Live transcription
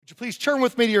Please turn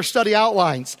with me to your study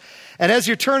outlines. And as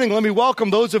you're turning, let me welcome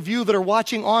those of you that are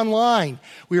watching online.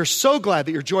 We are so glad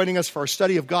that you're joining us for our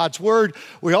study of God's Word.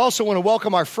 We also want to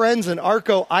welcome our friends in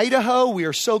Arco, Idaho. We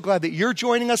are so glad that you're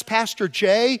joining us. Pastor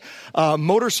Jay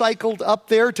motorcycled up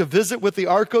there to visit with the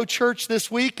Arco Church this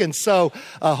week. And so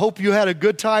hope you had a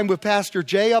good time with Pastor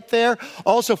Jay up there.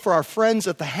 Also for our friends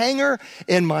at the Hangar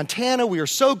in Montana, we are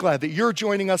so glad that you're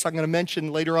joining us. I'm going to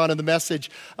mention later on in the message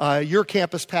your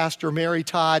campus pastor, Mary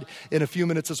Todd, in a few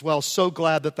minutes as well. So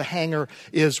glad that the Hangar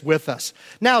is with us.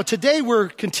 Now, today we're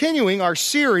continuing our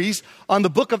series on the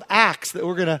book of Acts that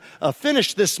we're going to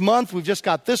finish this month. We've just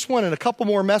got this one and a couple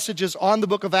more messages on the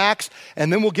book of Acts,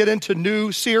 and then we'll get into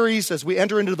new series as we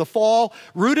enter into the fall,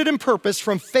 Rooted in Purpose,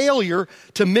 from Failure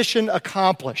to Mission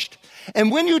Accomplished.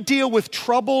 And when you deal with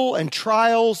trouble and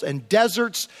trials and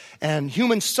deserts and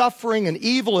human suffering and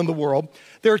evil in the world,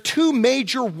 there are two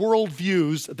major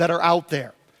worldviews that are out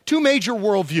there. Two major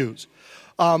worldviews.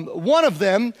 One of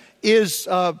them is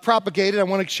propagated. I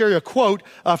want to share you a quote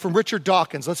from Richard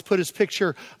Dawkins. Let's put his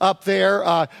picture up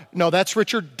there. No, that's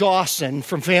Richard Dawson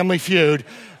from Family Feud,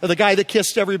 the guy that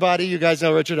kissed everybody. You guys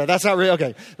know Richard. That's not real.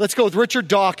 Okay, let's go with Richard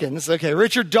Dawkins. Okay,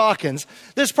 Richard Dawkins.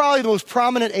 This is probably the most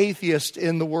prominent atheist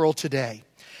in the world today.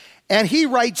 And he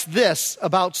writes this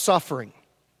about suffering.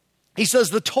 He says,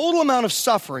 the total amount of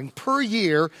suffering per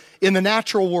year in the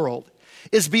natural world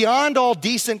is beyond all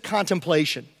decent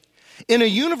contemplation. In a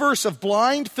universe of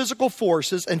blind physical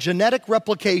forces and genetic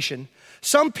replication,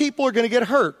 some people are going to get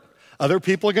hurt. Other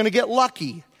people are going to get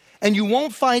lucky. And you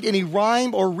won't find any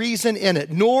rhyme or reason in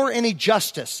it, nor any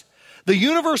justice. The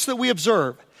universe that we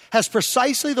observe has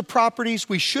precisely the properties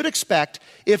we should expect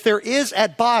if there is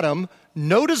at bottom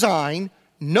no design,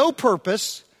 no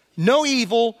purpose, no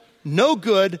evil, no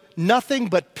good, nothing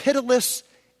but pitiless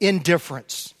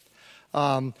indifference.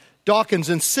 Dawkins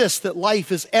insists that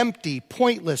life is empty,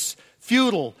 pointless,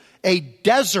 futile, a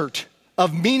desert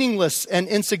of meaningless and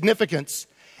insignificance,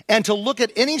 and to look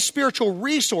at any spiritual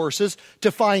resources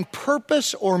to find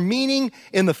purpose or meaning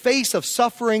in the face of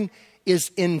suffering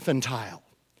is infantile.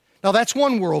 Now, that's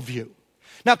one worldview.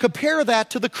 Now, compare that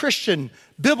to the Christian,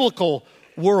 biblical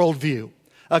worldview.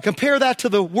 Compare that to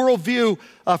the worldview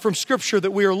from Scripture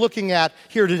that we are looking at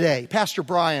here today. Pastor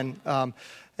Brian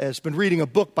has been reading a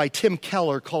book by Tim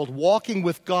Keller called Walking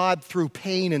with God Through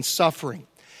Pain and Suffering.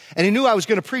 And he knew I was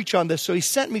going to preach on this, so he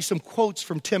sent me some quotes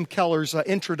from Tim Keller's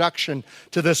introduction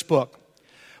to this book.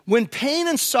 When pain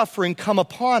and suffering come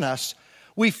upon us,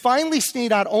 we finally see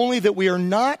not only that we are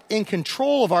not in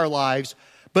control of our lives,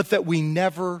 but that we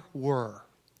never were.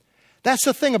 That's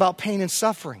the thing about pain and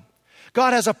suffering.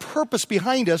 God has a purpose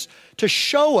behind us to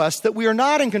show us that we are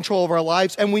not in control of our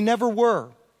lives and we never were.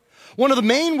 One of the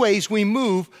main ways we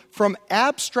move from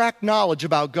abstract knowledge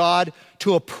about God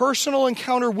to a personal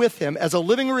encounter with Him as a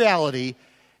living reality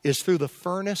is through the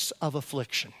furnace of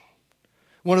affliction.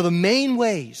 One of the main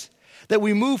ways that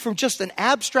we move from just an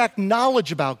abstract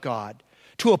knowledge about God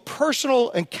to a personal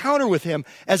encounter with Him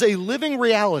as a living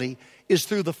reality is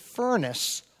through the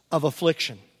furnace of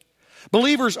affliction.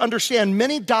 Believers understand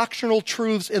many doctrinal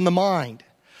truths in the mind,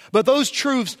 but those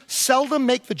truths seldom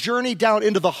make the journey down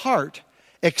into the heart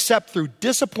except through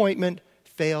disappointment,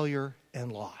 failure,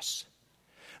 and loss.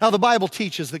 Now, the Bible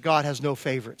teaches that God has no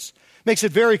favorites. Makes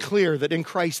it very clear that in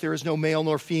Christ there is no male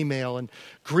nor female, and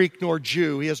Greek nor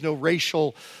Jew. He has no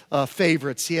racial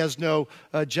favorites. He has no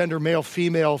gender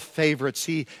male-female favorites.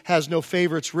 He has no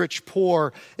favorites, rich,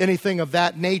 poor, anything of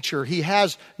that nature. He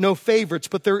has no favorites,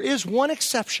 but there is one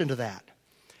exception to that.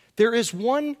 There is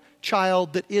one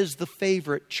child that is the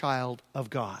favorite child of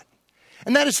God.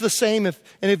 And that is the same if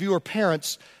any of you are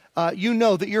parents, you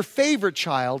know that your favorite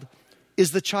child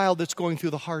is the child that's going through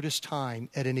the hardest time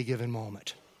at any given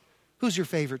moment. Who's your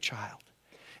favorite child?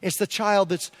 It's the child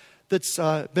that's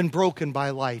been broken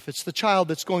by life. It's the child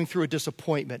that's going through a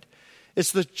disappointment.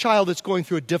 It's the child that's going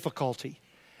through a difficulty.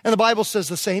 And the Bible says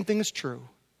the same thing is true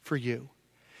for you.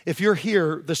 If you're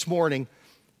here this morning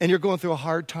and you're going through a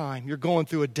hard time, you're going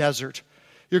through a desert,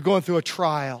 you're going through a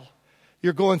trial,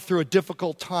 you're going through a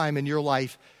difficult time in your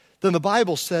life, then the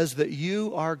Bible says that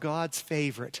you are God's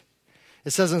favorite. It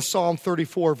says in Psalm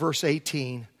 34, verse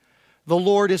 18, the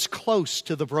Lord is close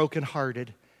to the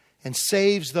brokenhearted and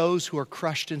saves those who are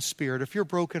crushed in spirit. If you're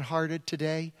brokenhearted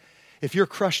today, if you're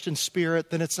crushed in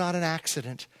spirit, then it's not an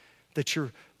accident that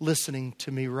you're listening to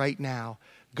me right now.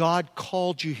 God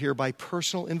called you here by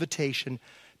personal invitation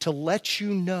to let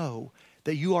you know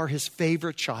that you are His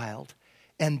favorite child.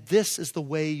 And this is the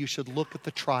way you should look at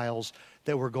the trials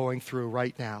that we're going through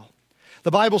right now. The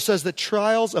Bible says that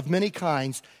trials of many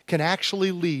kinds can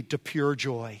actually lead to pure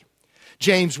joy.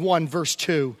 James 1, verse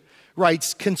 2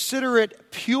 writes, "Consider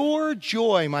it pure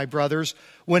joy, my brothers,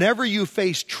 whenever you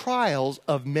face trials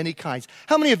of many kinds."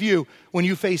 How many of you, when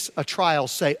you face a trial,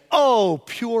 say, "Oh,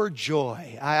 pure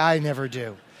joy"? I never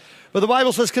do. But the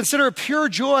Bible says, "Consider it pure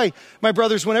joy, my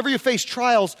brothers, whenever you face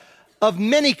trials of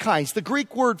many kinds." The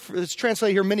Greek word that's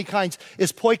translated here, many kinds,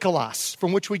 is poikilos,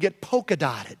 from which we get polka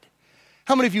dotted.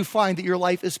 How many of you find that your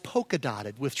life is polka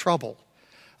dotted with trouble?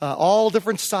 All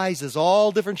different sizes,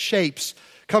 all different shapes,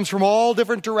 comes from all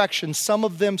different directions, some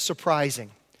of them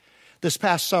surprising. This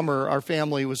past summer, our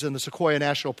family was in the Sequoia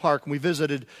National Park, and we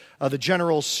visited the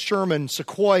General Sherman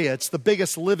Sequoia. It's the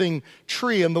biggest living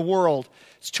tree in the world.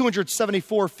 It's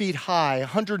 274 feet high,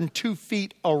 102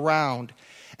 feet around.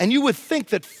 And you would think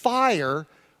that fire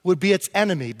would be its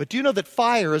enemy, but do you know that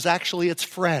fire is actually its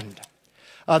friend?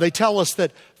 They tell us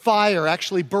that fire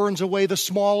actually burns away the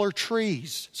smaller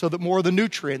trees so that more of the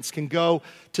nutrients can go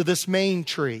to this main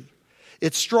tree.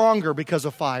 It's stronger because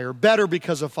of fire, better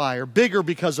because of fire, bigger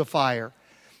because of fire.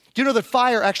 Do you know that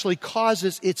fire actually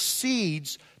causes its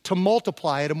seeds to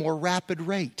multiply at a more rapid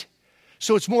rate?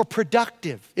 So it's more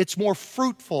productive, it's more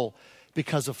fruitful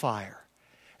because of fire.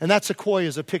 And that sequoia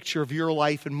is a picture of your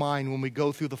life and mine when we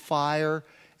go through the fire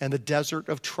and the desert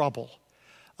of trouble.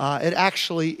 It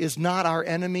actually is not our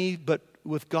enemy, but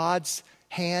with God's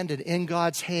hand and in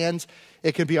God's hands,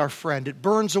 it can be our friend. It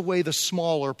burns away the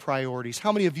smaller priorities.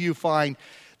 How many of you find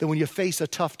that when you face a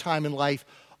tough time in life,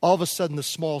 all of a sudden the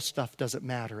small stuff doesn't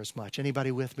matter as much?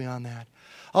 Anybody with me on that?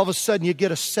 All of a sudden you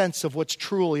get a sense of what's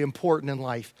truly important in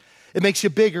life. It makes you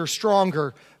bigger,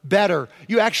 stronger, better.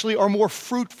 You actually are more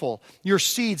fruitful. Your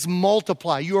seeds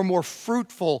multiply. You are more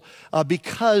fruitful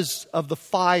because of the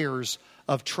fires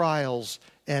of trials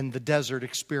and the desert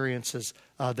experiences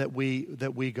that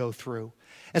we go through.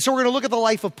 And so we're going to look at the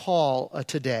life of Paul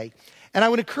today. And I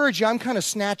would encourage you, I'm kind of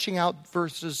snatching out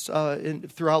verses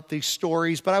throughout these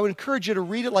stories, but I would encourage you to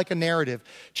read it like a narrative.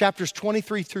 Chapters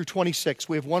 23 through 26.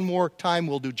 We have one more time.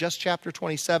 We'll do just chapter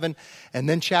 27 and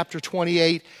then chapter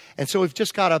 28. And so we've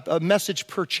just got a message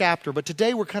per chapter. But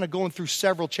today we're kind of going through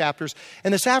several chapters.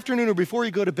 And this afternoon or before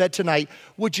you go to bed tonight,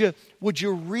 would you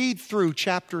read through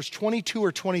chapters 22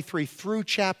 or 23 through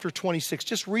chapter 26?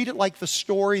 Just read it like the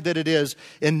story that it is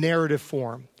in narrative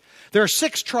form. There are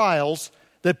 6 trials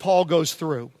that Paul goes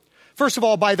through. First of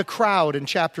all, by the crowd in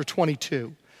chapter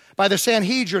 22, by the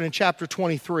Sanhedrin in chapter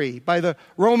 23, by the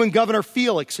Roman governor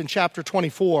Felix in chapter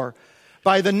 24,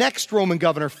 by the next Roman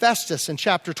governor Festus in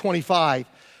chapter 25,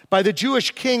 by the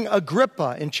Jewish king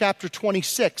Agrippa in chapter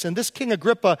 26. And this king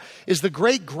Agrippa is the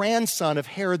great-grandson of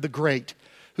Herod the Great,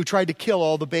 who tried to kill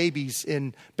all the babies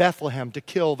in Bethlehem to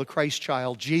kill the Christ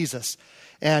child, Jesus.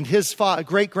 And his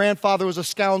great-grandfather was a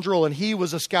scoundrel, and he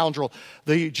was a scoundrel.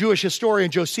 The Jewish historian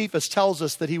Josephus tells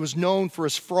us that he was known for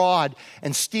his fraud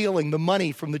and stealing the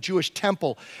money from the Jewish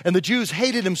temple. And the Jews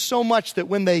hated him so much that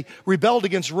when they rebelled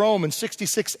against Rome in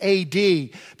 66 AD,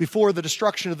 before the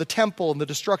destruction of the temple and the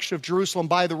destruction of Jerusalem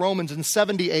by the Romans in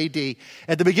 70 AD,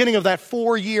 at the beginning of that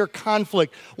 4-year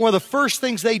conflict, one of the first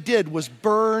things they did was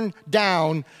burn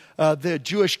down the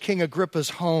Jewish king Agrippa's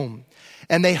home.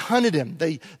 And they hunted him.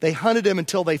 They hunted him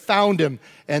until they found him,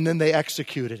 and then they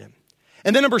executed him.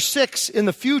 And then number 6 in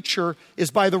the future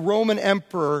is by the Roman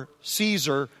Emperor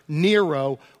Caesar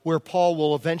Nero, where Paul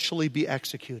will eventually be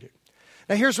executed.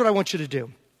 Now here's what I want you to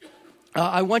do.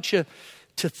 I want you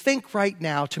to think right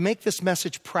now, to make this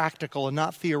message practical and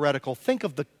not theoretical. Think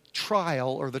of the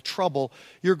trial or the trouble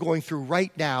you're going through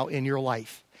right now in your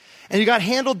life. And you got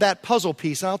handled that puzzle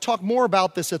piece, and I'll talk more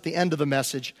about this at the end of the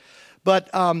message.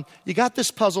 But you got this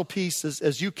puzzle piece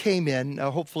as you came in,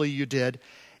 hopefully you did,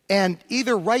 and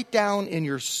either write down in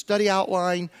your study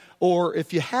outline, or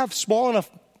if you have small enough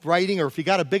writing, or if you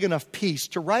got a big enough piece,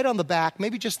 to write on the back,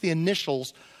 maybe just the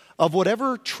initials of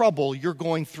whatever trouble you're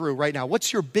going through right now.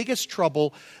 What's your biggest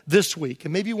trouble this week?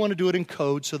 And maybe you want to do it in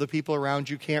code so the people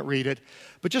around you can't read it.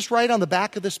 But just write on the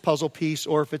back of this puzzle piece,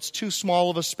 or if it's too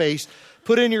small of a space,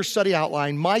 put in your study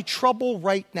outline, "My trouble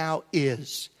right now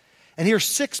is." And here's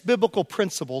 6 biblical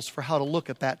principles for how to look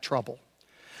at that trouble.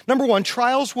 Number 1,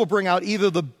 trials will bring out either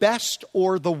the best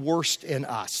or the worst in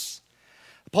us.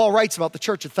 Paul writes about the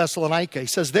church at Thessalonica. He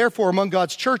says, "Therefore, among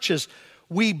God's churches,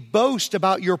 we boast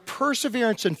about your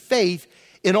perseverance and faith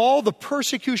in all the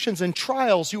persecutions and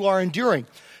trials you are enduring."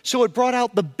 So it brought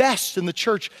out the best in the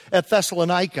church at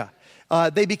Thessalonica.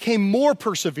 They became more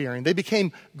persevering. They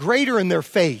became greater in their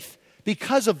faith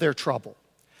because of their trouble.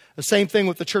 The same thing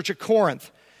with the church at Corinth.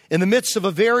 In the midst of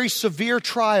a very severe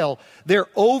trial, their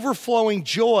overflowing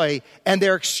joy and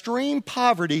their extreme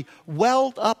poverty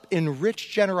welled up in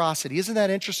rich generosity. Isn't that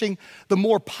interesting? The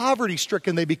more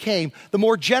poverty-stricken they became, the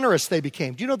more generous they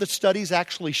became. Do you know that studies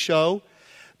actually show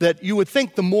that you would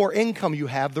think the more income you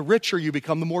have, the richer you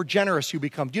become, the more generous you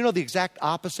become. Do you know the exact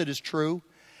opposite is true?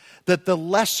 That the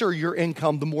lesser your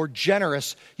income, the more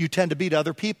generous you tend to be to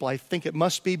other people. I think it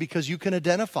must be because you can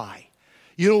identify.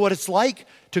 You know what it's like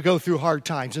to go through hard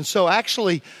times. And so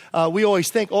actually, we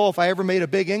always think, oh, if I ever made a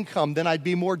big income, then I'd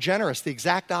be more generous. The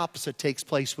exact opposite takes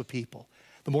place with people.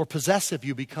 The more possessive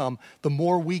you become, the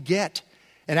more we get.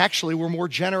 And actually, we're more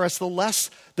generous the less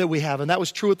that we have. And that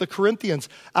was true with the Corinthians.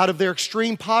 Out of their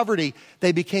extreme poverty,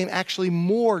 they became actually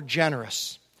more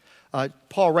generous.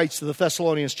 Paul writes to the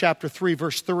Thessalonians, chapter 3,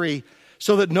 verse 3,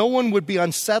 so that no one would be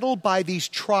unsettled by these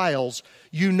trials,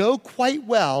 you know quite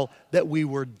well that we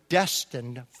were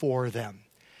destined for them.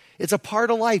 It's a part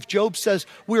of life. Job says,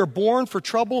 we are born for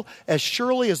trouble as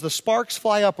surely as the sparks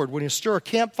fly upward. When you stir a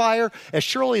campfire, as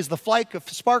surely as the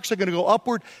sparks are going to go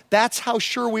upward, that's how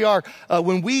sure we are.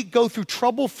 When we go through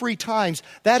trouble-free times,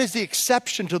 that is the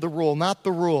exception to the rule, not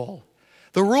the rule.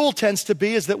 The rule tends to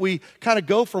be is that we kind of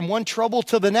go from one trouble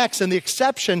to the next, and the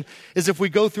exception is if we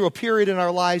go through a period in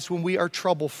our lives when we are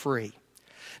trouble-free.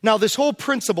 Now, this whole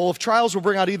principle of trials will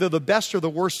bring out either the best or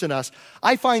the worst in us,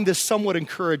 I find this somewhat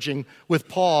encouraging with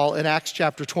Paul in Acts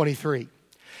chapter 23.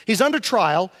 He's under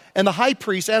trial, and the high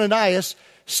priest, Ananias,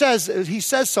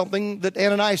 says something that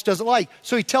Ananias doesn't like.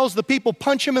 So he tells the people,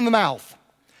 punch him in the mouth.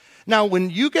 Now,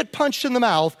 when you get punched in the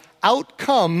mouth, out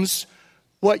comes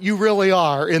what you really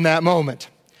are in that moment.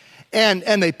 And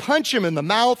they punch him in the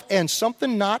mouth, and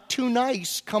something not too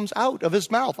nice comes out of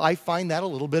his mouth. I find that a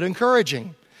little bit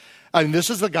encouraging. I mean, this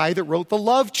is the guy that wrote the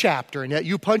love chapter, and yet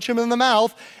you punch him in the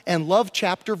mouth, and love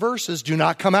chapter verses do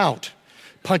not come out.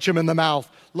 Punch him in the mouth.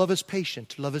 Love is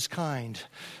patient. Love is kind.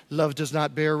 Love does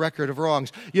not bear record of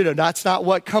wrongs. You know, that's not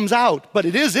what comes out. But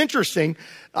it is interesting.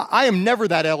 I am never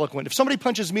that eloquent. If somebody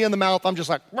punches me in the mouth, I'm just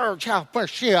like, you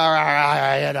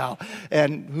know,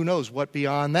 and who knows what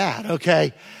beyond that,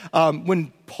 okay?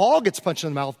 When Paul gets punched in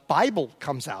the mouth, Bible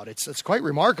comes out. It's quite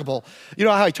remarkable. You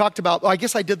know how I talked about, I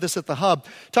guess I did this at the Hub,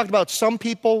 talked about some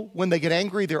people, when they get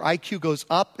angry, their IQ goes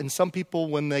up, and some people,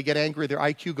 when they get angry, their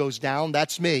IQ goes down.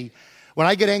 That's me. When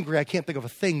I get angry, I can't think of a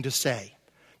thing to say.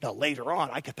 Now, later on,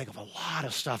 I could think of a lot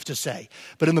of stuff to say.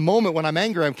 But in the moment when I'm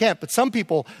angry, I can't. But some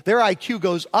people, their IQ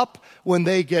goes up when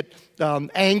they get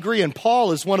angry, and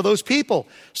Paul is one of those people.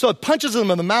 So it punches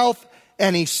him in the mouth,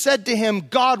 and he said to him,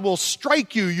 God will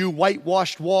strike you, you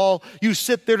whitewashed wall. You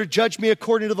sit there to judge me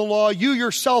according to the law. You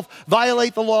yourself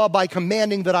violate the law by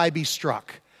commanding that I be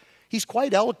struck. He's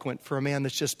quite eloquent for a man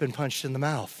that's just been punched in the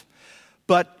mouth.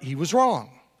 But he was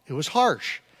wrong. It was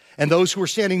harsh. And those who were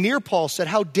standing near Paul said,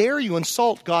 how dare you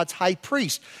insult God's high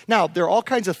priest? Now, there are all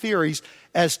kinds of theories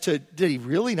as to, did he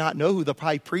really not know who the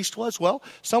high priest was? Well,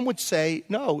 some would say,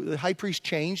 no, the high priest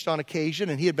changed on occasion,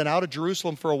 and he had been out of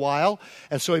Jerusalem for a while,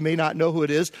 and so he may not know who it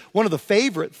is. One of the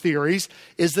favorite theories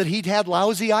is that he'd had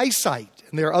lousy eyesight.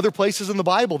 And there are other places in the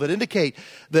Bible that indicate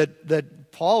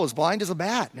that Paul was blind as a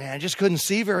bat, man, just couldn't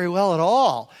see very well at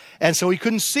all. And so he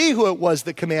couldn't see who it was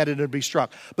that commanded him to be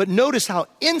struck. But notice how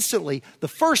instantly, the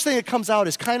first thing that comes out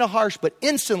is kind of harsh, but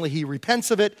instantly he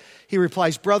repents of it. He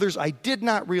replies, brothers, I did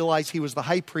not realize he was the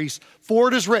high priest, for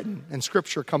it is written, and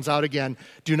scripture comes out again,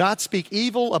 do not speak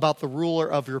evil about the ruler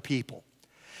of your people.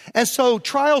 And so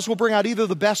trials will bring out either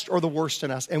the best or the worst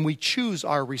in us, and we choose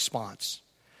our response.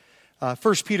 1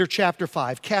 Peter chapter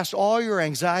 5, cast all your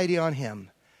anxiety on him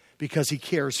because he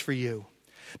cares for you.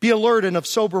 Be alert and of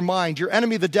sober mind. Your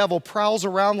enemy, the devil, prowls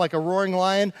around like a roaring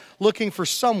lion looking for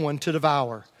someone to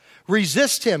devour.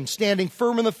 Resist him, standing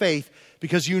firm in the faith,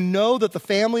 because you know that the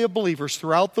family of believers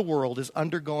throughout the world is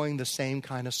undergoing the same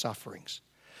kind of sufferings.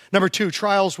 Number 2,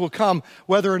 trials will come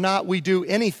whether or not we do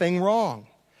anything wrong.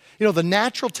 You know, the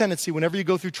natural tendency whenever you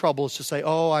go through trouble is to say,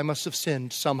 oh, I must have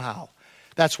sinned somehow.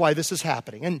 That's why this is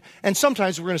happening. And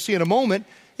sometimes we're going to see in a moment,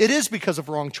 it is because of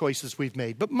wrong choices we've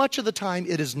made. But much of the time,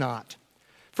 it is not.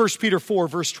 1 Peter 4,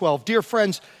 verse 12. Dear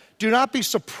friends, do not be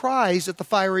surprised at the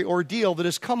fiery ordeal that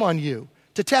has come on you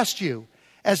to test you,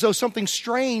 as though something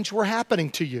strange were happening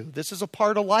to you. This is a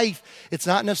part of life. It's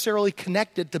not necessarily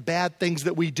connected to bad things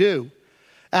that we do.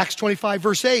 Acts 25,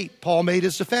 verse 8, Paul made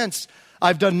his defense.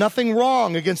 I've done nothing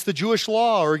wrong against the Jewish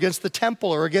law or against the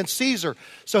temple or against Caesar.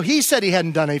 So he said he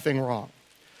hadn't done anything wrong.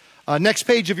 Next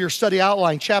page of your study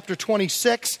outline, chapter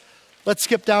 26. Let's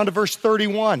skip down to verse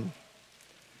 31.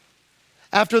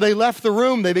 After they left the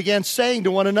room, they began saying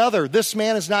to one another, this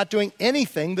man is not doing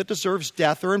anything that deserves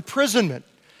death or imprisonment.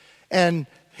 And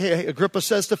Agrippa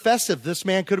says to Festus, this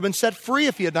man could have been set free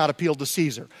if he had not appealed to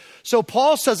Caesar. So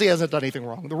Paul says he hasn't done anything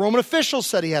wrong. The Roman officials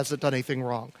said he hasn't done anything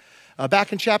wrong.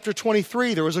 Back in chapter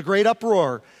 23, there was a great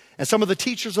uproar. And some of the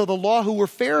teachers of the law who were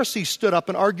Pharisees stood up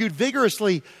and argued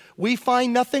vigorously, "We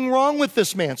find nothing wrong with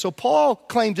this man." So Paul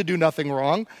claimed to do nothing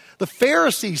wrong. The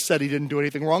Pharisees said he didn't do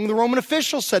anything wrong. The Roman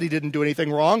officials said he didn't do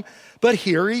anything wrong. But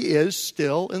here he is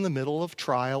still in the middle of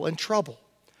trial and trouble.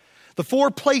 The four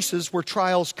places where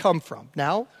trials come from.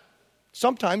 Now,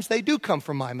 sometimes they do come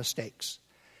from my mistakes.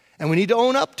 And we need to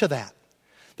own up to that.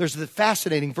 There's a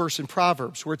fascinating verse in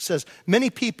Proverbs where it says, many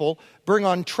people bring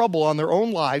on trouble on their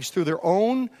own lives through their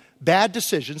own bad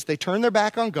decisions. They turn their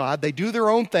back on God. They do their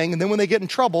own thing. And then when they get in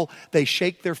trouble, they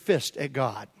shake their fist at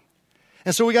God.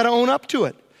 And so we got to own up to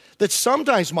it. That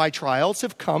sometimes my trials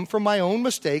have come from my own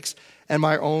mistakes and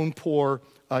my own poor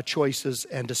choices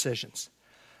and decisions.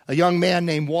 A young man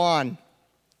named Juan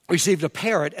received a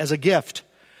parrot as a gift.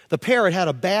 The parrot had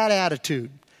a bad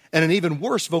attitude and an even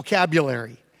worse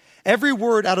vocabulary. Every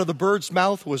word out of the bird's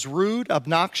mouth was rude,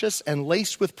 obnoxious, and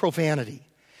laced with profanity.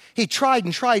 He tried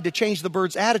and tried to change the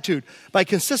bird's attitude by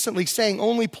consistently saying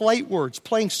only polite words,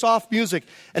 playing soft music,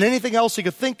 and anything else he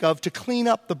could think of to clean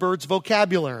up the bird's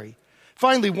vocabulary.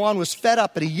 Finally, Juan was fed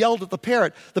up and he yelled at the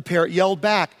parrot. The parrot yelled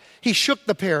back. He shook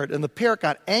the parrot and the parrot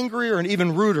got angrier and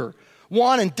even ruder.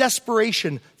 Juan, in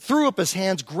desperation, threw up his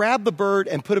hands, grabbed the bird,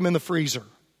 and put him in the freezer.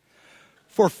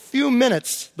 For a few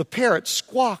minutes, the parrot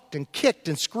squawked and kicked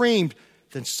and screamed.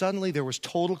 Then suddenly there was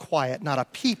total quiet. Not a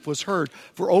peep was heard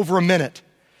for over a minute.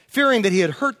 Fearing that he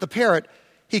had hurt the parrot,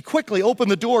 he quickly opened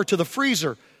the door to the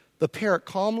freezer. The parrot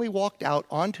calmly walked out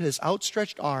onto his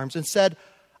outstretched arms and said,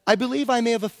 "I believe I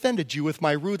may have offended you with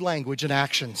my rude language and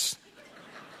actions.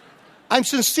 I'm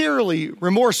sincerely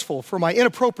remorseful for my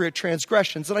inappropriate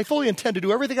transgressions, and I fully intend to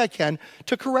do everything I can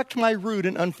to correct my rude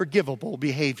and unforgivable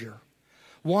behavior."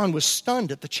 Juan was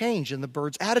stunned at the change in the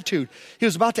bird's attitude. He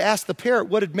was about to ask the parrot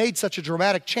what had made such a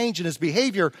dramatic change in his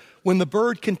behavior when the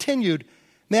bird continued,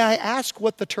 "May I ask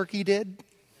what the turkey did?"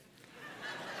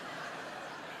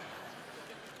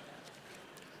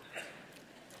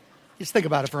 Just think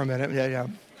about it for a minute. Yeah.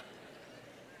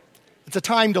 It's a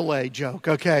time delay joke,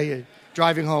 okay?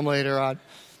 Driving home later on.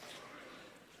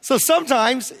 So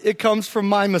sometimes it comes from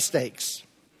my mistakes,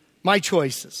 my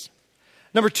choices.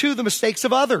 Number two, the mistakes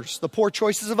of others. The poor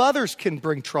choices of others can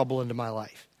bring trouble into my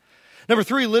life. Number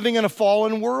three, living in a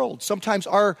fallen world. Sometimes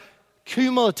our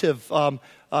cumulative,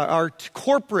 our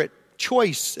corporate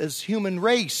choice as human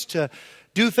race to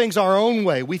do things our own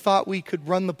way. We thought we could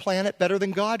run the planet better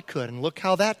than God could, and look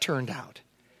how that turned out.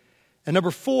 And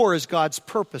number four is God's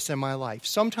purpose in my life.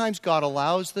 Sometimes God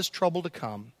allows this trouble to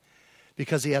come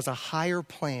because he has a higher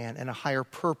plan and a higher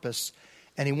purpose,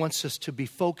 and he wants us to be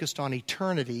focused on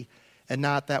eternity and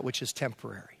not that which is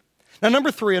temporary. Now,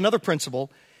 number three, another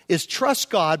principle, is trust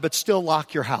God but still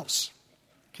lock your house.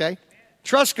 Okay?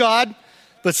 Trust God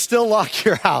but still lock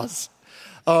your house.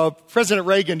 President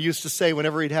Reagan used to say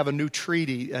whenever he'd have a new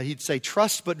treaty, he'd say,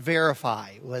 "Trust but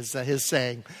verify," was his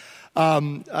saying.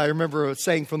 I remember a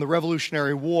saying from the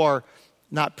Revolutionary War,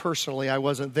 not personally, I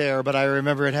wasn't there, but I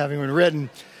remember it having been written,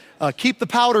 keep the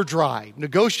powder dry.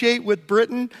 Negotiate with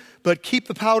Britain, but keep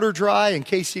the powder dry in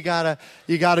case you gotta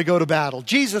go to battle.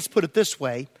 Jesus put it this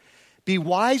way, be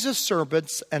wise as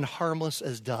serpents and harmless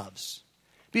as doves.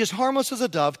 Be as harmless as a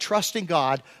dove, trusting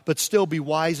God, but still be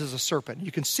wise as a serpent.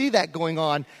 You can see that going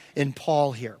on in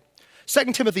Paul here.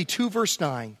 2 Timothy 2 verse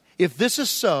 9, if this is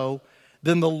so,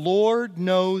 then the Lord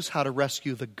knows how to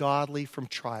rescue the godly from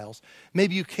trials.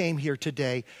 Maybe you came here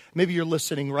today, maybe you're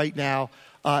listening right now,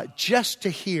 just to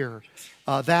hear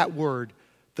that word.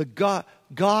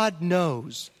 God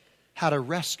knows how to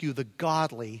rescue the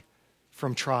godly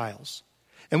from trials.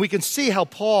 And we can see how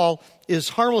Paul is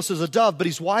harmless as a dove, but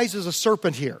he's wise as a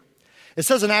serpent here. It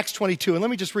says in Acts 22, and let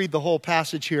me just read the whole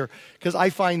passage here, because I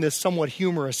find this somewhat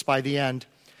humorous by the end.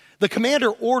 The commander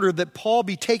ordered that Paul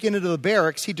be taken into the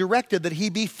barracks. He directed that he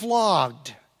be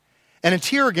flogged and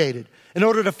interrogated in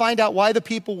order to find out why the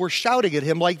people were shouting at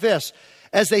him like this.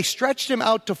 As they stretched him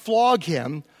out to flog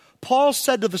him, Paul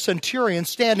said to the centurion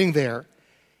standing there,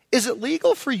 "Is it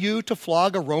legal for you to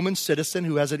flog a Roman citizen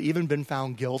who hasn't even been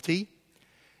found guilty?"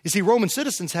 You see, Roman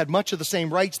citizens had much of the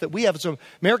same rights that we have as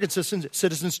American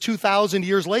citizens 2,000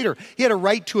 years later. He had a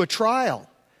right to a trial.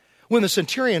 When the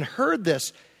centurion heard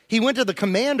this, he went to the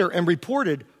commander and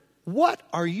reported, "What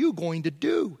are you going to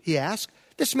do?" he asked.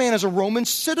 "This man is a Roman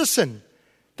citizen."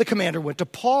 The commander went to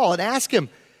Paul and asked him,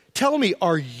 "Tell me,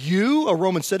 are you a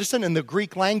Roman citizen?" In the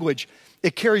Greek language,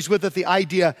 it carries with it the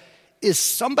idea, is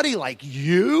somebody like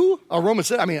you a Roman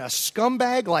citizen? I mean, a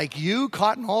scumbag like you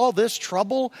caught in all this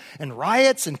trouble and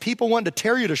riots and people wanting to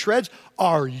tear you to shreds?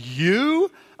 Are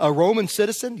you a Roman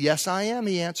citizen? "Yes, I am,"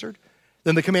 he answered.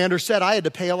 Then the commander said, "I had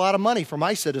to pay a lot of money for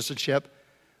my citizenship,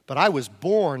 but I was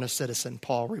born a citizen,"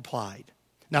 Paul replied.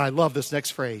 Now, I love this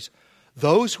next phrase.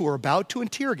 Those who were about to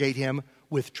interrogate him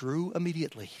withdrew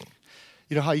immediately.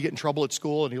 You know how you get in trouble at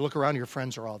school and you look around and your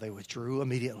friends are all, they withdrew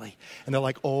immediately. And they're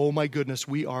like, oh my goodness,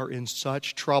 we are in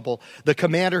such trouble. The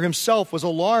commander himself was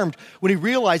alarmed when he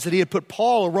realized that he had put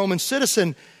Paul, a Roman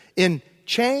citizen, in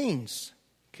chains.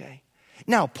 Okay.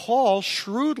 Now, Paul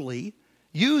shrewdly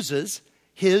uses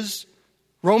his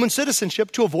Roman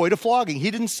citizenship to avoid a flogging.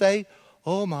 He didn't say,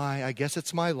 oh my, I guess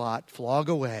it's my lot, flog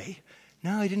away.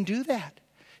 No, he didn't do that.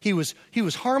 He was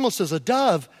harmless as a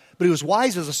dove, but he was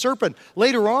wise as a serpent.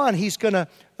 Later on, he's going to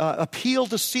appeal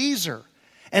to Caesar.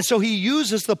 And so he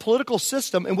uses the political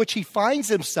system in which he finds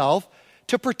himself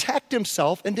to protect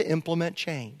himself and to implement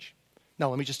change. Now,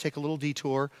 let me just take a little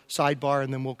detour, sidebar,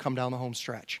 and then we'll come down the home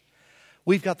stretch.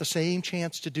 We've got the same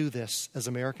chance to do this as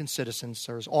American citizens,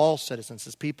 or as all citizens,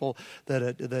 as people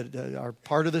that are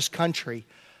part of this country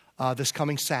this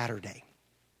coming Saturday.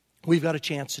 We've got a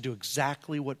chance to do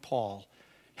exactly what Paul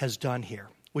has done here.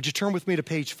 Would you turn with me to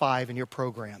page 5 in your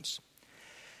programs?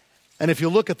 And if you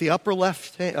look at the upper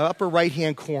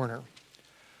right-hand corner,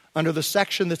 under the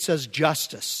section that says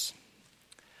justice,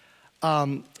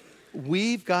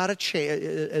 we've got a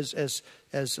chance,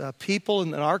 as people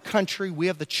in our country, we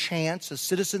have the chance, as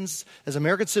citizens, as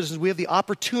American citizens, we have the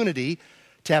opportunity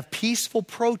to have peaceful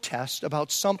protest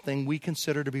about something we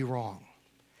consider to be wrong.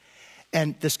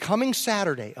 And this coming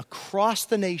Saturday, across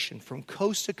the nation, from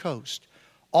coast to coast,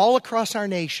 all across our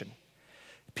nation,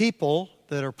 people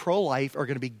that are pro-life are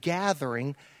going to be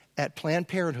gathering at Planned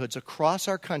Parenthoods across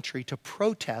our country to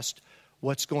protest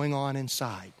what's going on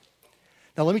inside.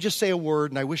 Now, let me just say a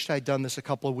word, and I wished I'd done this a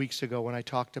couple of weeks ago when I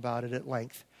talked about it at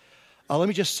length. Let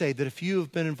me just say that if you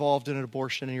have been involved in an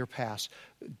abortion in your past,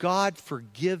 God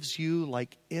forgives you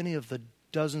like any of the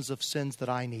dozens of sins that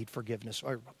I need forgiveness,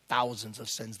 or thousands of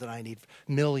sins that I need,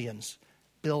 millions,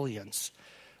 billions.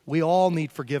 We all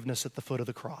need forgiveness at the foot of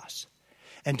the cross.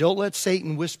 And don't let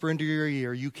Satan whisper into your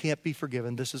ear, you can't be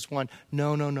forgiven. This is one.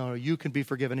 No, you can be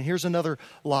forgiven. And here's another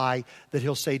lie that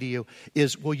he'll say to you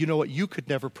is, well, you know what? You could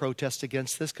never protest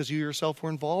against this because you yourself were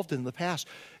involved in the past.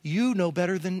 You know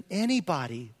better than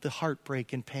anybody the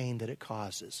heartbreak and pain that it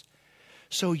causes.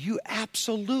 So you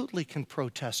absolutely can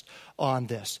protest on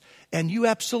this. And you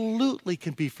absolutely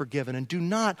can be forgiven. And do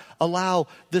not allow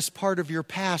this part of your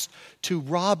past to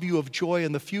rob you of joy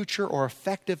in the future or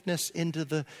effectiveness into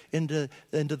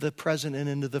the present and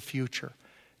into the future.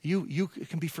 You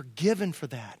can be forgiven for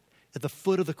that at the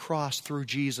foot of the cross through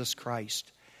Jesus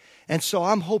Christ. And so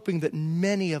I'm hoping that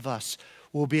many of us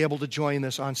will be able to join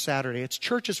this on Saturday. It's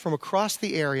churches from across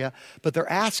the area, but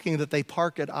they're asking that they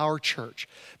park at our church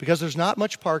because there's not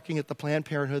much parking at the Planned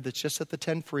Parenthood that's just at the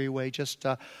 10 freeway, just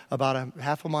about a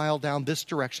half a mile down this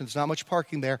direction. There's not much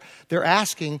parking there. They're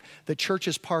asking that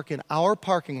churches park in our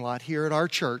parking lot here at our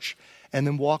church and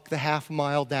then walk the half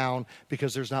mile down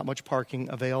because there's not much parking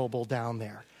available down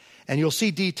there. And you'll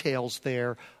see details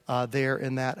there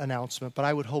in that announcement, but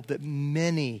I would hope that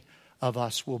many of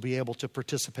us will be able to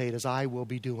participate, as I will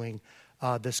be doing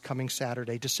this coming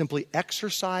Saturday, to simply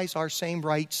exercise our same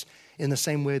rights in the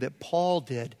same way that Paul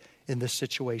did in this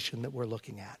situation that we're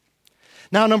looking at.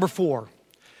 Now, number 4,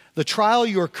 the trial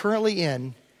you are currently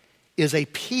in is a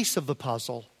piece of the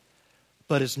puzzle,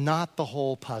 but is not the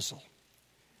whole puzzle.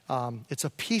 It's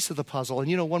a piece of the puzzle. And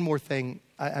you know, one more thing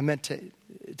I meant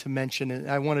to mention,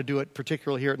 and I want to do it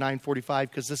particularly here at 9:45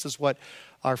 because this is what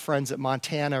our friends at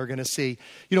Montana are going to see.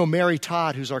 You know, Mary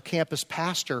Todd, who's our campus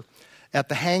pastor at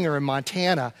the hangar in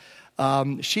Montana,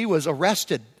 she was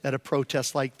arrested at a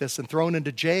protest like this and thrown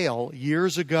into jail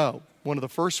years ago. One of the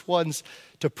first ones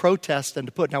to protest and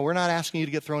to put. Now, we're not asking you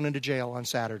to get thrown into jail on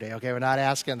Saturday, okay? We're not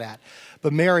asking that.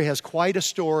 But Mary has quite a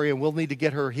story, and we'll need to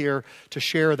get her here to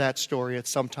share that story at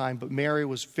some time. But Mary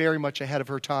was very much ahead of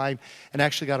her time and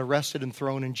actually got arrested and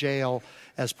thrown in jail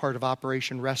as part of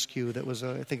Operation Rescue that was,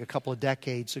 I think, a couple of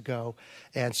decades ago.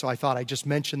 And so I thought I'd just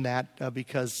mention that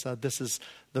because this is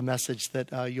the message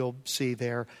that you'll see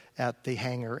there at the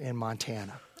hangar in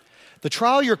Montana. The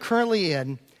trial you're currently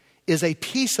in is a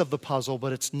piece of the puzzle,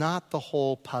 but it's not the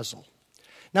whole puzzle.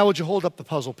 Now, would you hold up the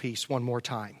puzzle piece one more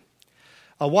time?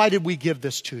 Why did we give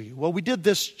this to you? Well, we did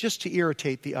this just to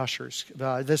irritate the ushers.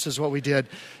 This is what we did.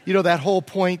 You know, that whole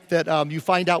point that you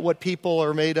find out what people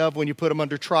are made of when you put them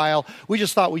under trial. We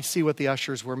just thought we'd see what the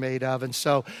ushers were made of. And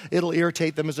so it'll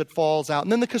irritate them as it falls out.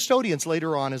 And then the custodians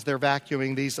later on, as they're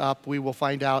vacuuming these up, we will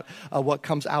find out what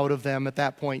comes out of them at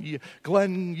that point.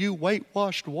 Glenn, you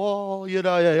whitewashed wall,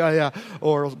 yeah.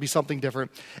 Or it'll be something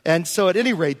different. And so at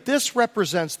any rate, this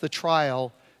represents the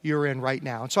trial you're in right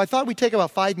now. And so I thought we'd take about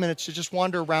 5 minutes to just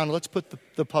wander around. Let's put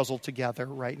the puzzle together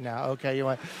right now. Okay, you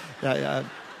want?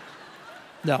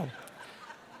 No.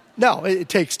 No, it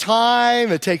takes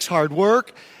time, it takes hard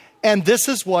work, and this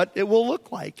is what it will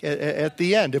look like at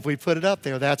the end. If we put it up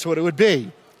there, that's what it would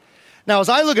be. Now, as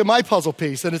I look at my puzzle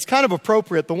piece, and it's kind of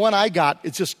appropriate, the one I got,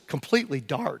 it's just completely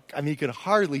dark. I mean, you can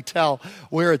hardly tell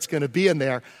where it's going to be in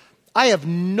there. I have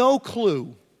no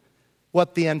clue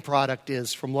what the end product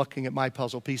is from looking at my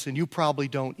puzzle piece, and you probably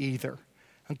don't either,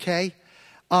 okay?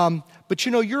 But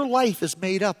you know, your life is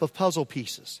made up of puzzle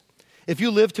pieces. If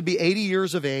you live to be 80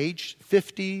 years of age,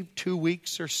 52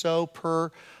 weeks or so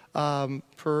per,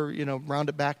 round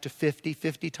it back to 50.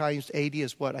 50 times 80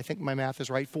 is what? I think my math is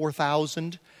right.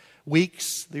 4,000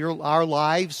 weeks. Our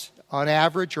lives, on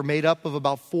average, are made up of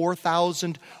about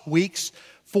 4,000 weeks.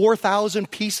 4,000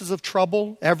 pieces of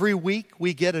trouble. Every week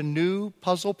we get a new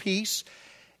puzzle piece,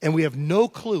 and we have no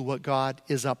clue what God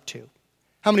is up to.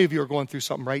 How many of you are going through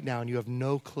something right now and you have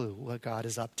no clue what God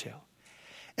is up to?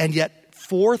 And yet,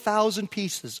 4,000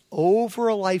 pieces over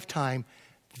a lifetime,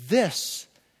 this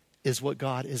is what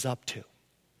God is up to.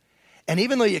 And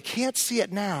even though you can't see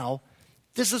it now,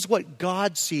 this is what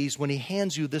God sees when he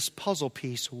hands you this puzzle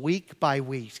piece week by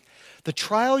week. The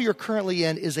trial you're currently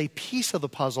in is a piece of the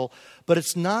puzzle, but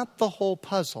it's not the whole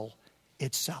puzzle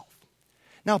itself.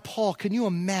 Now, Paul, can you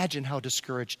imagine how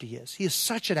discouraged he is? He is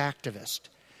such an activist,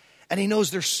 and he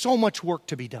knows there's so much work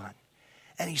to be done.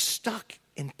 And he's stuck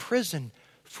in prison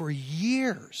for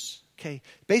years. Okay,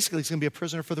 basically he's going to be a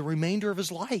prisoner for the remainder of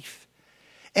his life.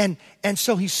 And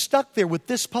so he's stuck there with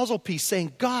this puzzle piece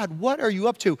saying, God, what are you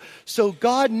up to? So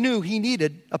God knew he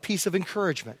needed a piece of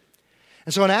encouragement.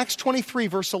 And so in Acts 23,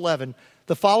 verse 11,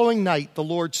 the following night, the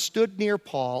Lord stood near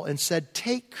Paul and said,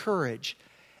 take courage.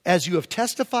 As you have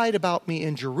testified about me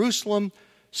in Jerusalem,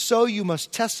 so you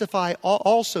must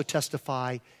also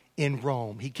testify in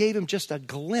Rome. He gave him just a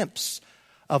glimpse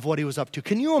of what he was up to.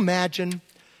 Can you imagine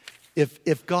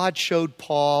if God showed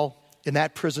Paul in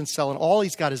that prison cell and all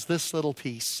he's got is this little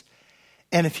piece?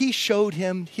 And if he showed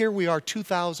him, here we are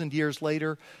 2,000 years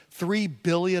later, 3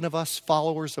 billion of us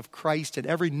followers of Christ in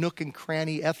every nook and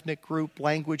cranny, ethnic group,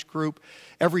 language group,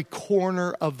 every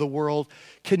corner of the world.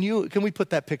 Can we put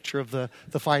that picture of the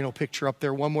final picture up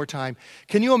there one more time?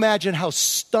 Can you imagine how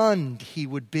stunned he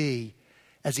would be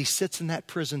as he sits in that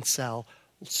prison cell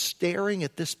staring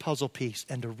at this puzzle piece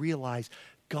and to realize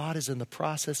God is in the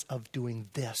process of doing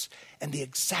this. And the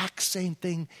exact same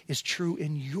thing is true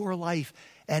in your life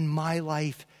and my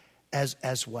life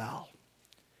as well.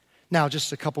 Now,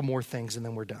 just a couple more things and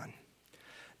then we're done.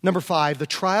 Number 5, the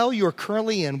trial you are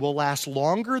currently in will last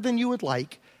longer than you would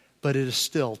like, but it is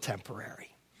still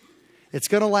temporary. It's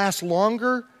going to last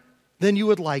longer than you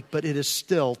would like, but it is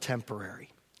still temporary.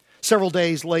 Several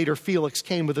days later, Felix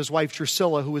came with his wife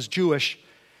Drusilla, who was Jewish.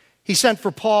 He sent for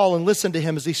Paul and listened to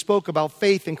him as he spoke about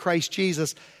faith in Christ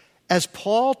Jesus. As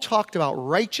Paul talked about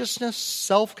righteousness,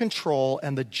 self-control,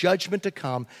 and the judgment to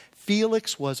come,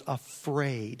 Felix was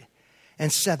afraid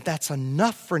and said, that's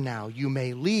enough for now. You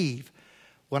may leave.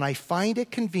 When I find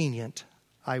it convenient,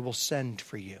 I will send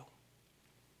for you.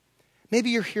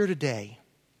 Maybe you're here today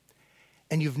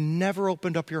and you've never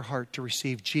opened up your heart to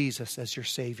receive Jesus as your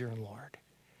Savior and Lord.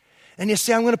 And you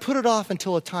say, I'm going to put it off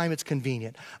until a time it's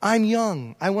convenient. I'm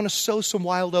young. I want to sow some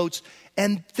wild oats,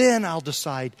 and then I'll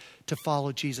decide to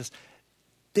follow Jesus.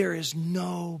 There is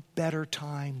no better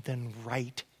time than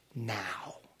right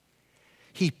now.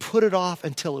 He put it off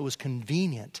until it was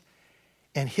convenient,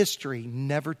 and history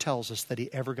never tells us that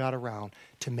he ever got around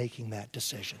to making that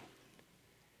decision.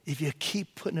 If you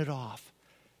keep putting it off,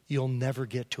 you'll never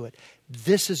get to it.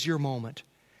 This is your moment.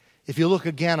 If you look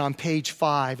again on page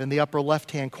 5 in the upper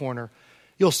left-hand corner,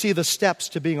 you'll see the steps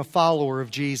to being a follower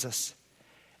of Jesus.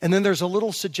 And then there's a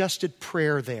little suggested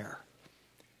prayer there.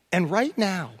 And right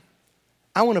now,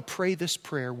 I want to pray this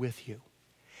prayer with you.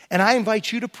 And I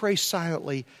invite you to pray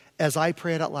silently as I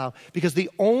pray it out loud. Because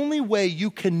the only way you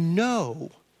can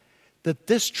know that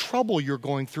this trouble you're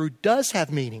going through does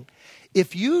have meaning.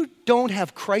 If you don't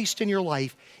have Christ in your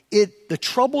life, the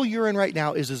trouble you're in right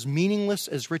now is as meaningless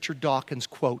as Richard Dawkins'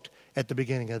 quote at the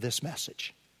beginning of this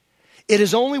message. It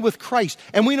is only with Christ.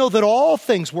 And we know that all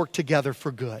things work together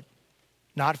for good.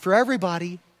 Not for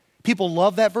everybody. People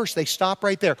love that verse. They stop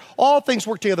right there. All things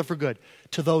work together for good.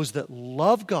 To those that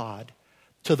love God,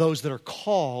 to those that are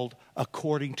called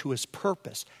according to his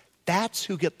purpose. That's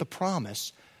who get the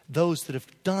promise. Those that have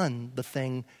done the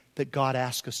thing that God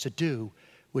asks us to do,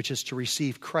 which is to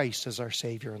receive Christ as our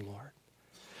Savior and Lord.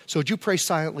 So would you pray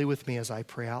silently with me as I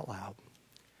pray out loud?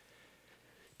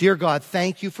 Dear God,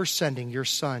 thank you for sending your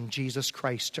Son, Jesus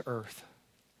Christ, to earth.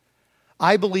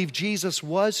 I believe Jesus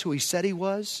was who he said he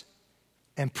was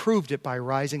and proved it by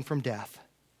rising from death.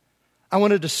 I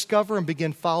want to discover and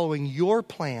begin following your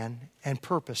plan and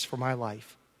purpose for my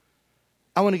life.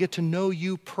 I want to get to know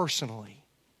you personally.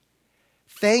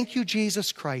 Thank you,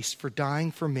 Jesus Christ, for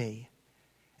dying for me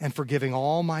and forgiving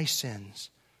all my sins.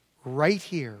 Right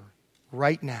here,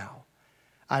 right now,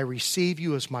 I receive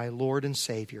you as my Lord and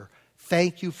Savior.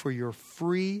 Thank you for your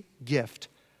free gift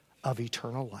of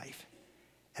eternal life.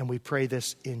 And we pray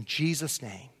this in Jesus'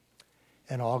 name.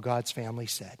 And all God's family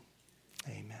said,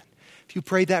 amen. If you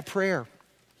prayed that prayer,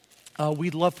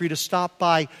 we'd love for you to stop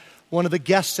by one of the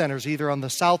guest centers, either on the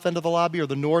south end of the lobby or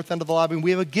the north end of the lobby. And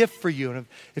we have a gift for you. And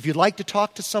if you'd like to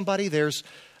talk to somebody, there's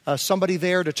somebody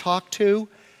there to talk to.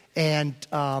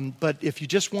 But if you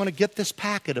just want to get this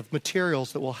packet of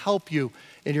materials that will help you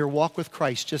in your walk with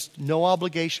Christ, just no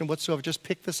obligation whatsoever. Just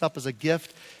pick this up as a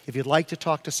gift. If you'd like to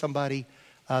talk to somebody,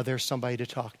 there's somebody to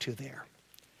talk to there.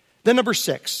 Then number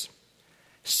 6,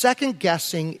 second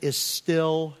guessing is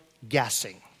still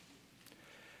guessing.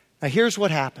 Now here's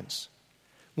what happens.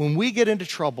 When we get into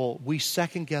trouble, we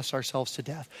second guess ourselves to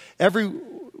death. Every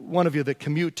one of you that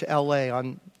commute to LA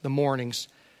on the mornings,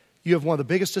 you have one of the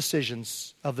biggest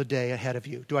decisions of the day ahead of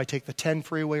you. Do I take the 10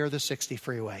 freeway or the 60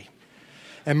 freeway?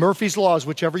 And Murphy's Law is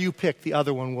whichever you pick, the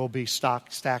other one will be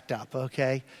stacked up,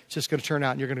 okay? It's just going to turn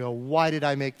out and you're going to go, why did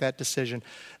I make that decision?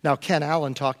 Now, Ken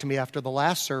Allen talked to me after the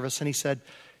last service and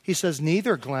he says,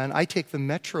 neither, Glenn. I take the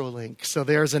Metrolink. So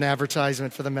there's an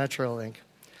advertisement for the Metrolink.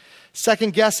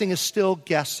 Second guessing is still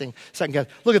guessing. Second guess.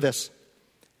 Look at this.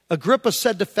 Agrippa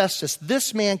said to Festus,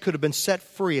 this man could have been set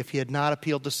free if he had not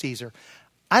appealed to Caesar.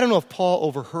 I don't know if Paul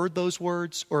overheard those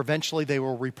words or eventually they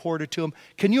were reported to him.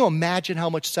 Can you imagine how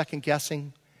much second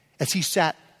guessing as he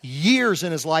sat years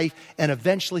in his life and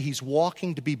eventually he's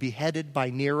walking to be beheaded by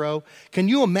Nero? Can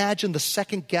you imagine the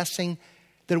second guessing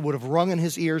that would have rung in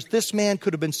his ears? This man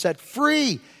could have been set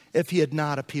free if he had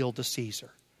not appealed to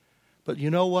Caesar. But you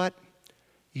know what?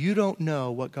 You don't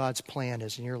know what God's plan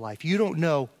is in your life. You don't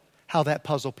know how that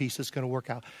puzzle piece is going to work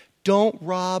out. Don't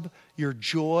rob your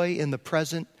joy in the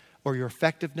present or your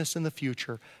effectiveness in the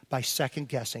future by second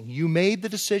guessing. You made the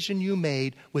decision you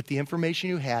made with the information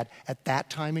you had at that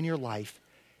time in your life,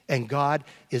 and God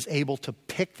is able to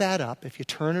pick that up if you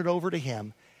turn it over to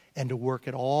Him and to work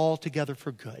it all together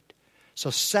for good. So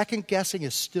second guessing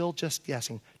is still just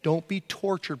guessing. Don't be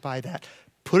tortured by that.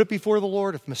 Put it before the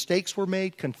Lord. If mistakes were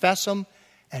made, confess them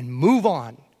and move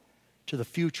on to the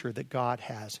future that God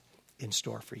has in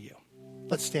store for you.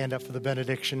 Let's stand up for the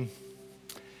benediction.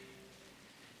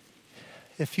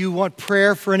 If you want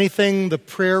prayer for anything, the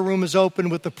prayer room is open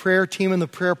with the prayer team and the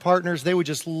prayer partners. They would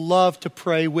just love to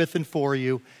pray with and for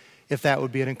you if that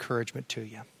would be an encouragement to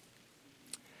you.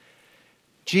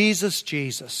 Jesus,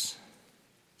 Jesus,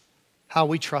 how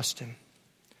we trust Him,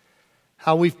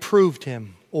 how we've proved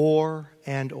Him o'er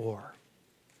and o'er.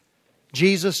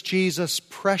 Jesus, Jesus,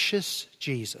 precious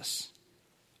Jesus,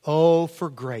 oh, for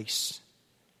grace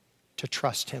to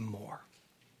trust Him more.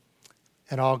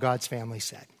 And all God's family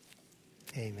said,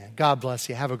 amen. God bless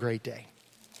you. Have a great day.